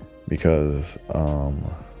 Because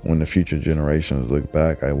when the future generations look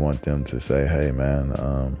back, I want them to say, hey,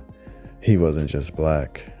 man, he wasn't just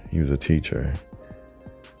black. He was a teacher.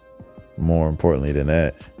 More importantly than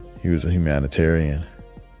that, he was a humanitarian.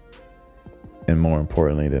 And more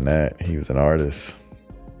importantly than that, he was an artist.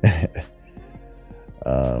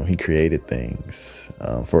 He created things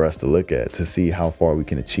for us to look at, to see how far we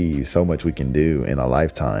can achieve, so much we can do in a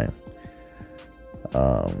lifetime.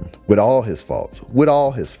 With all his faults,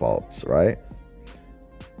 right?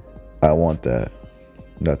 I want that.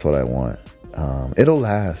 That's what I want. It'll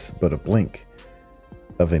last but a blink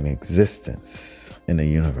of an existence in the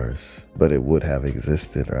universe, but it would have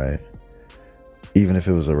existed, right? Even if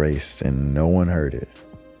it was erased and no one heard it,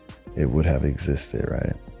 it would have existed,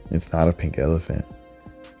 right? It's not a pink elephant.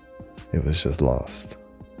 It was just lost.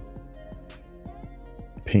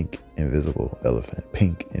 Pink invisible elephant,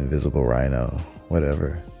 pink invisible rhino,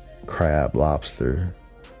 whatever. Crab, lobster,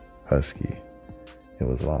 husky. It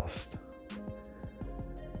was lost.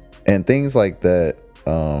 And things like that,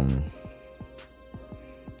 on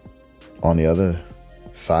the other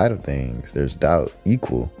side of things, there's doubt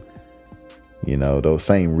equal. You know, those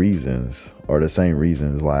same reasons are the same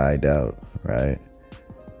reasons why I doubt, right?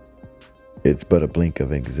 It's but a blink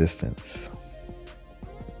of existence.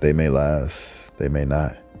 They may last, they may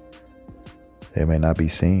not. They may not be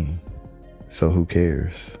seen. So who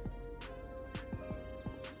cares?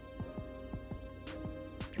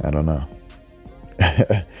 I don't know.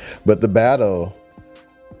 But the battle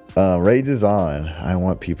rages on. I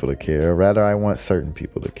want people to care. Or rather, I want certain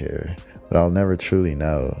people to care. But I'll never truly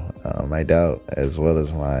know. My doubt, as well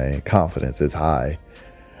as my confidence, is high.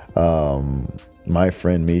 My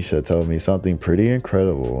friend Misha told me something pretty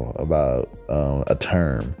incredible about a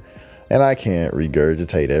term. And I can't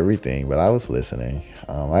regurgitate everything, but I was listening.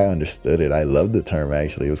 I understood it. I loved the term,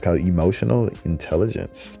 actually. It was called emotional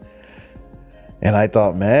intelligence. And I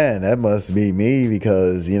thought, man, that must be me,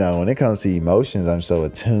 because, you know, when it comes to emotions, I'm so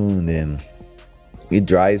attuned, and it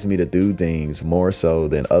drives me to do things more so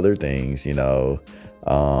than other things, you know.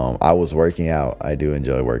 I was working out. I do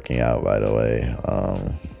enjoy working out, by the way.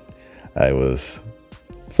 I was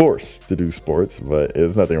forced to do sports, but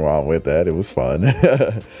there's nothing wrong with that. It was fun.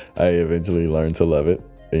 I eventually learned to love it.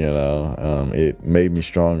 You know, it made me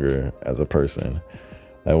stronger as a person.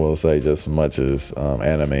 I will say, just as much as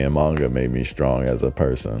anime and manga made me strong as a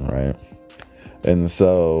person, right? And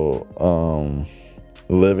so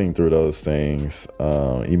living through those things,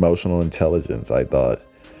 emotional intelligence, I thought,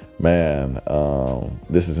 man,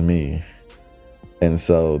 this is me. And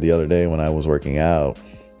so the other day when I was working out,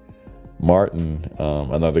 Martin,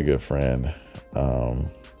 another good friend,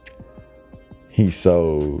 he's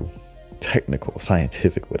so technical,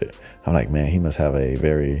 scientific with it. I'm like, man, he must have a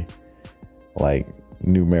very like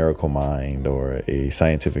numerical mind or a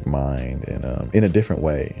scientific mind, and in a different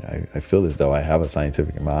way. I feel as though I have a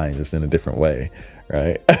scientific mind, just in a different way,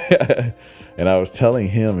 right? And I was telling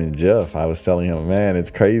him, and Jeff, I was telling him, man,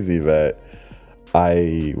 it's crazy that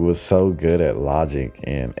I was so good at logic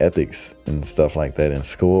and ethics and stuff like that in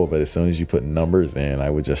school, but as soon as you put numbers in, I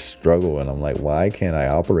would just struggle. And I'm like, why can't I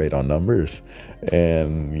operate on numbers?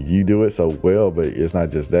 And you do it so well, but it's not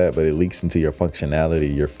just that, but it leaks into your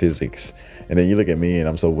functionality, your physics. And then you look at me, and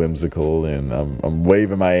I'm so whimsical, and I'm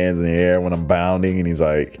waving my hands in the air when I'm bounding, and he's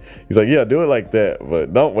like, yeah, do it like that,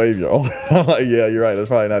 but don't wave your arm. I'm like, yeah, you're right. That's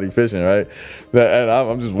probably not efficient, right? And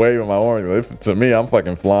I'm just waving my arm. To me, I'm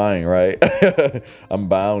fucking flying, right? I'm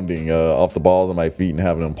bounding off the balls of my feet and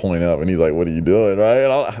having them point up, and he's like, what are you doing, right?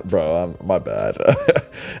 And my bad.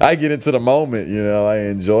 I get into the moment, you know. I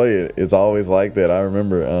enjoy it. It's always like that. I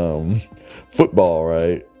remember football,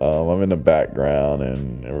 right? I'm in the background,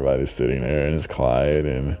 and everybody's sitting there, and it's quiet,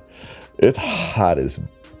 and it's hot as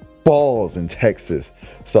balls in Texas.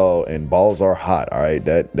 So, and balls are hot, all right?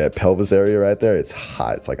 That pelvis area right there, it's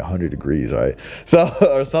hot. It's like 100 degrees, right? So,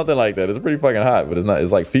 or something like that. It's pretty fucking hot, but it's not.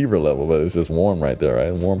 It's like fever level, but it's just warm right there,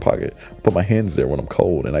 right? Warm pocket. I put my hands there when I'm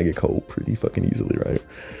cold, and I get cold pretty fucking easily, right?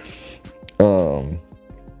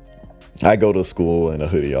 I go to school in a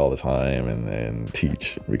hoodie all the time and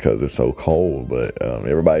teach because it's so cold, but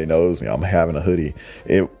everybody knows me. I'm having a hoodie.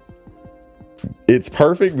 It's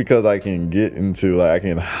perfect because I can get into, like, I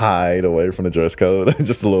can hide away from the dress code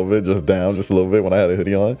just a little bit, just down just a little bit when I had a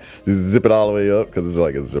hoodie on. Just zip it all the way up, because it's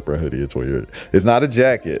like a zipper hoodie. It's weird. It's not a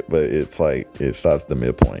jacket, but it's like, it stops the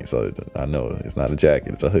midpoint. So I know it's not a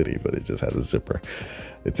jacket, it's a hoodie, but it just has a zipper.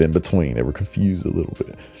 It's in between. They were confused a little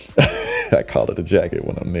bit. I call it a jacket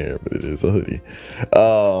when I'm there, but it is a hoodie.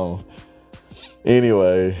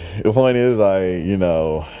 Anyway, the point is,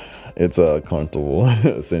 it's comfortable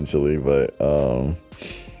essentially, but oh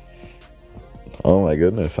my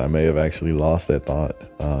goodness, I may have actually lost that thought.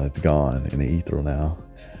 It's gone in the ether now.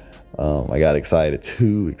 I got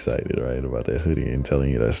too excited, right, about that hoodie and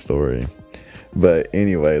telling you that story. But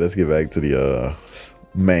anyway, let's get back to the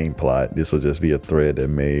main plot. This will just be a thread that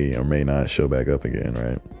may or may not show back up again,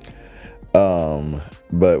 right?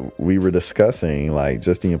 But we were discussing, like,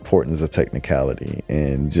 just the importance of technicality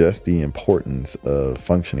and just the importance of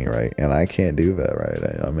functioning, right? And I can't do that,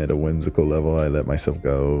 right? I'm at a whimsical level. I let myself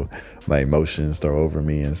go. My emotions throw over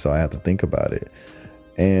me, and so I have to think about it.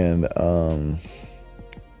 And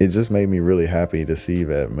it just made me really happy to see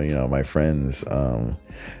that, my friends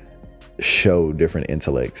show different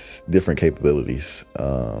intellects, different capabilities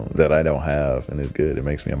that I don't have, and it's good. It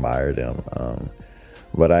makes me admire them.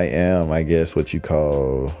 But I am, I guess, what you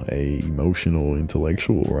call a emotional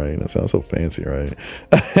intellectual, right? That sounds so fancy, right?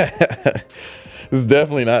 It's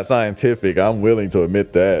definitely not scientific. I'm willing to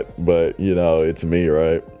admit that, but it's me,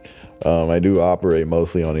 right? I do operate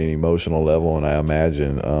mostly on an emotional level, and I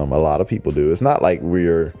imagine a lot of people do. It's not like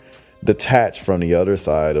we're detached from the other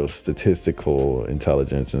side of statistical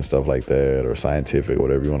intelligence and stuff like that, or scientific,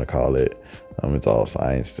 whatever you want to call it. It's all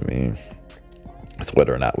science to me. It's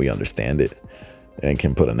whether or not we understand it and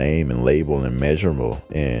can put a name and label and measurable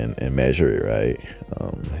and measure it, right?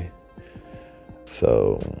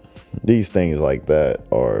 So these things like that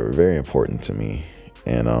are very important to me.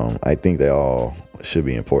 And I think they all should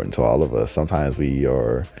be important to all of us. Sometimes we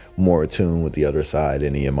are more attuned with the other side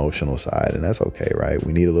and the emotional side, and that's okay, right?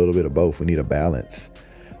 We need a little bit of both. We need a balance.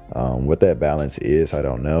 What that balance is, I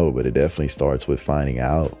don't know, but it definitely starts with finding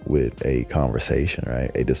out with a conversation,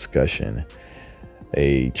 right? A discussion,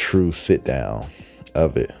 a true sit down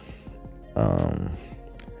of it.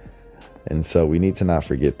 And so we need to not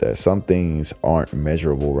forget that some things aren't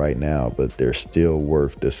measurable right now, but they're still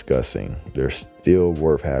worth discussing. They're still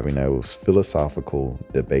worth having those philosophical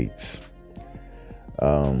debates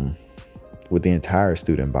with the entire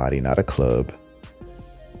student body, not a club.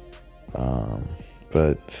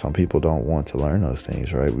 But some people don't want to learn those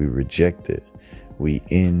things, right? We reject it. We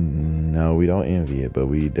don't envy it, but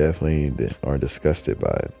we definitely are disgusted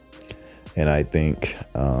by it. And I think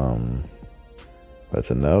that's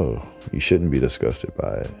a no. You shouldn't be disgusted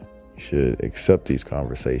by it. You should accept these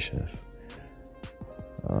conversations.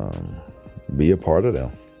 Be a part of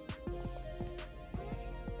them.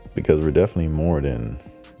 Because we're definitely more than,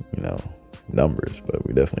 numbers, but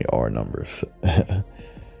we definitely are numbers.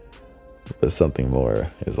 But something more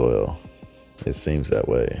as well. It seems that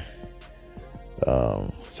way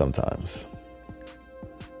sometimes.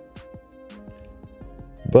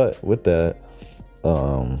 But with that,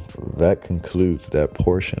 that concludes that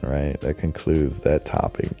portion, right? That concludes that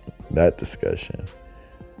topic, that discussion.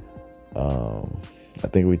 I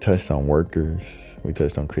think we touched on workers. We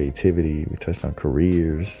touched on creativity. We touched on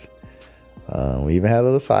careers. We even had a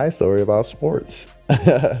little side story about sports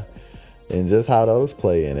and just how those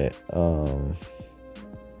play in it.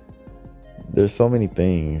 There's so many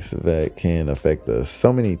things that can affect us.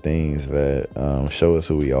 So many things that show us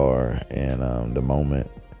who we are and the moment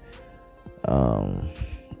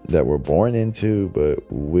that we're born into, but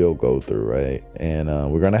we'll go through, right? And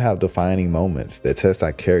we're going to have defining moments that test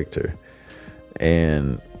our character.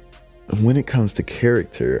 And when it comes to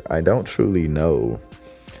character, I don't truly know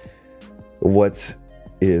what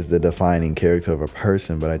is the defining character of a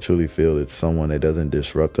person, but I truly feel it's someone that doesn't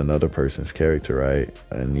disrupt another person's character, right?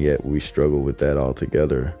 And yet we struggle with that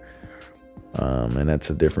altogether. And that's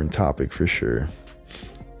a different topic for sure.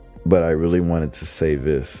 But I really wanted to say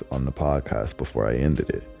this on the podcast before I ended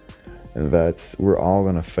it. And that's, we're all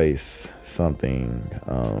going to face something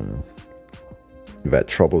that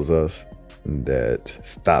troubles us, that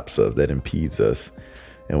stops us, that impedes us.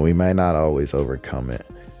 And we may not always overcome it.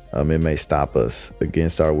 It may stop us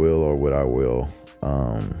against our will or with our will.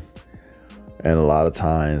 And a lot of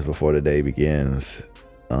times before the day begins,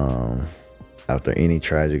 after any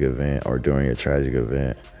tragic event or during a tragic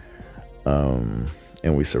event,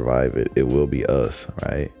 and we survive it, it will be us,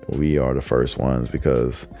 right? We are the first ones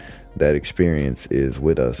because that experience is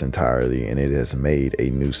with us entirely and it has made a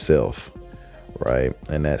new self, right?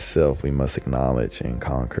 And that self we must acknowledge and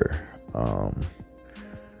conquer.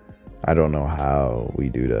 I don't know how we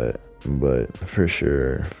do that, but for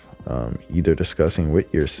sure, either discussing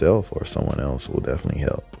with yourself or someone else will definitely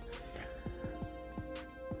help.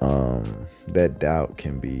 That doubt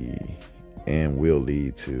can be and will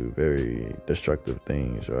lead to very destructive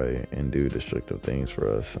things, right? And do destructive things for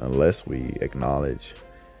us unless we acknowledge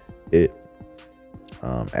it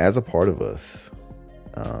as a part of us.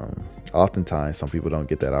 Oftentimes, some people don't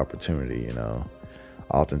get that opportunity,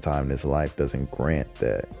 Oftentimes, this life doesn't grant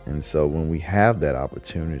that. And so when we have that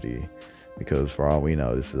opportunity, because for all we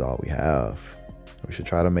know, this is all we have, we should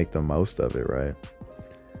try to make the most of it, right?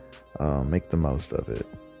 Make the most of it.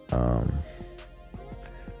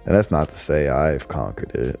 And that's not to say I've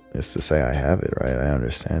conquered it. It's to say I have it, right? I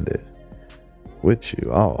understand it with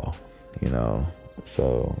you all,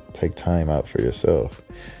 So take time out for yourself.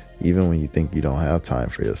 Even when you think you don't have time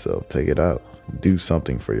for yourself, take it out. Do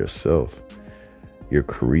something for yourself. Your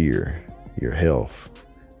career, your health,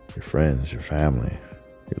 your friends, your family,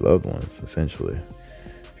 your loved ones, essentially.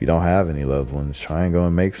 If you don't have any loved ones, try and go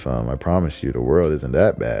and make some. I promise you, the world isn't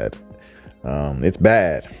that bad. It's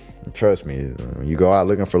bad. Trust me, when you go out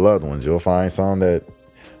looking for loved ones, you'll find some that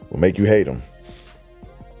will make you hate them.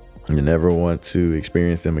 You never want to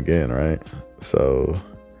experience them again, right? So,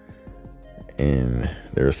 and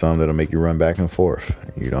there are some that'll make you run back and forth.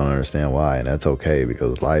 You don't understand why, and that's okay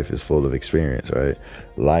because life is full of experience, right?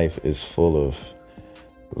 Life is full of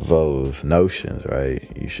those notions, right?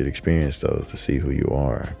 You should experience those to see who you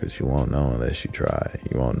are because you won't know unless you try.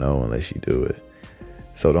 You won't know unless you do it.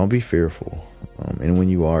 So don't be fearful. And when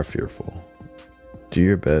you are fearful, do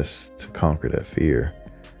your best to conquer that fear.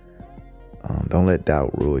 Don't let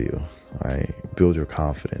doubt rule you, right? Build your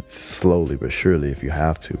confidence slowly but surely if you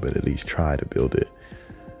have to, but at least try to build it.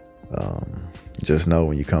 Just know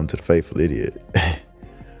when you come to the faithful idiot,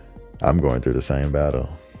 I'm going through the same battle.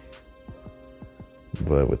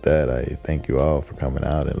 But with that, I thank you all for coming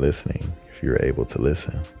out and listening, if you're able to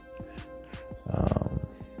listen.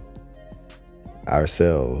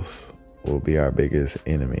 Ourselves will be our biggest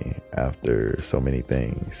enemy after so many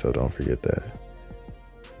things. So don't forget that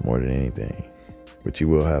more than anything. But you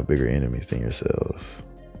will have bigger enemies than yourselves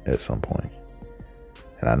at some point.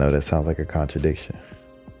 And I know that sounds like a contradiction.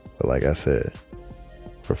 But like I said,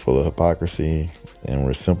 we're full of hypocrisy and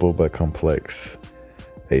we're simple but complex.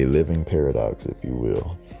 A living paradox, if you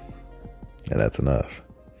will. And that's enough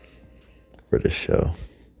for this show.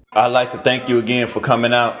 I'd like to thank you again for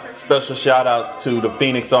coming out. Special shout outs to the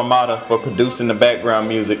Phoenix Armada for producing the background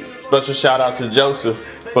music. Special shout out to Joseph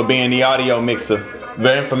for being the audio mixer.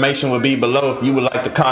 The information will be below if you would like to contact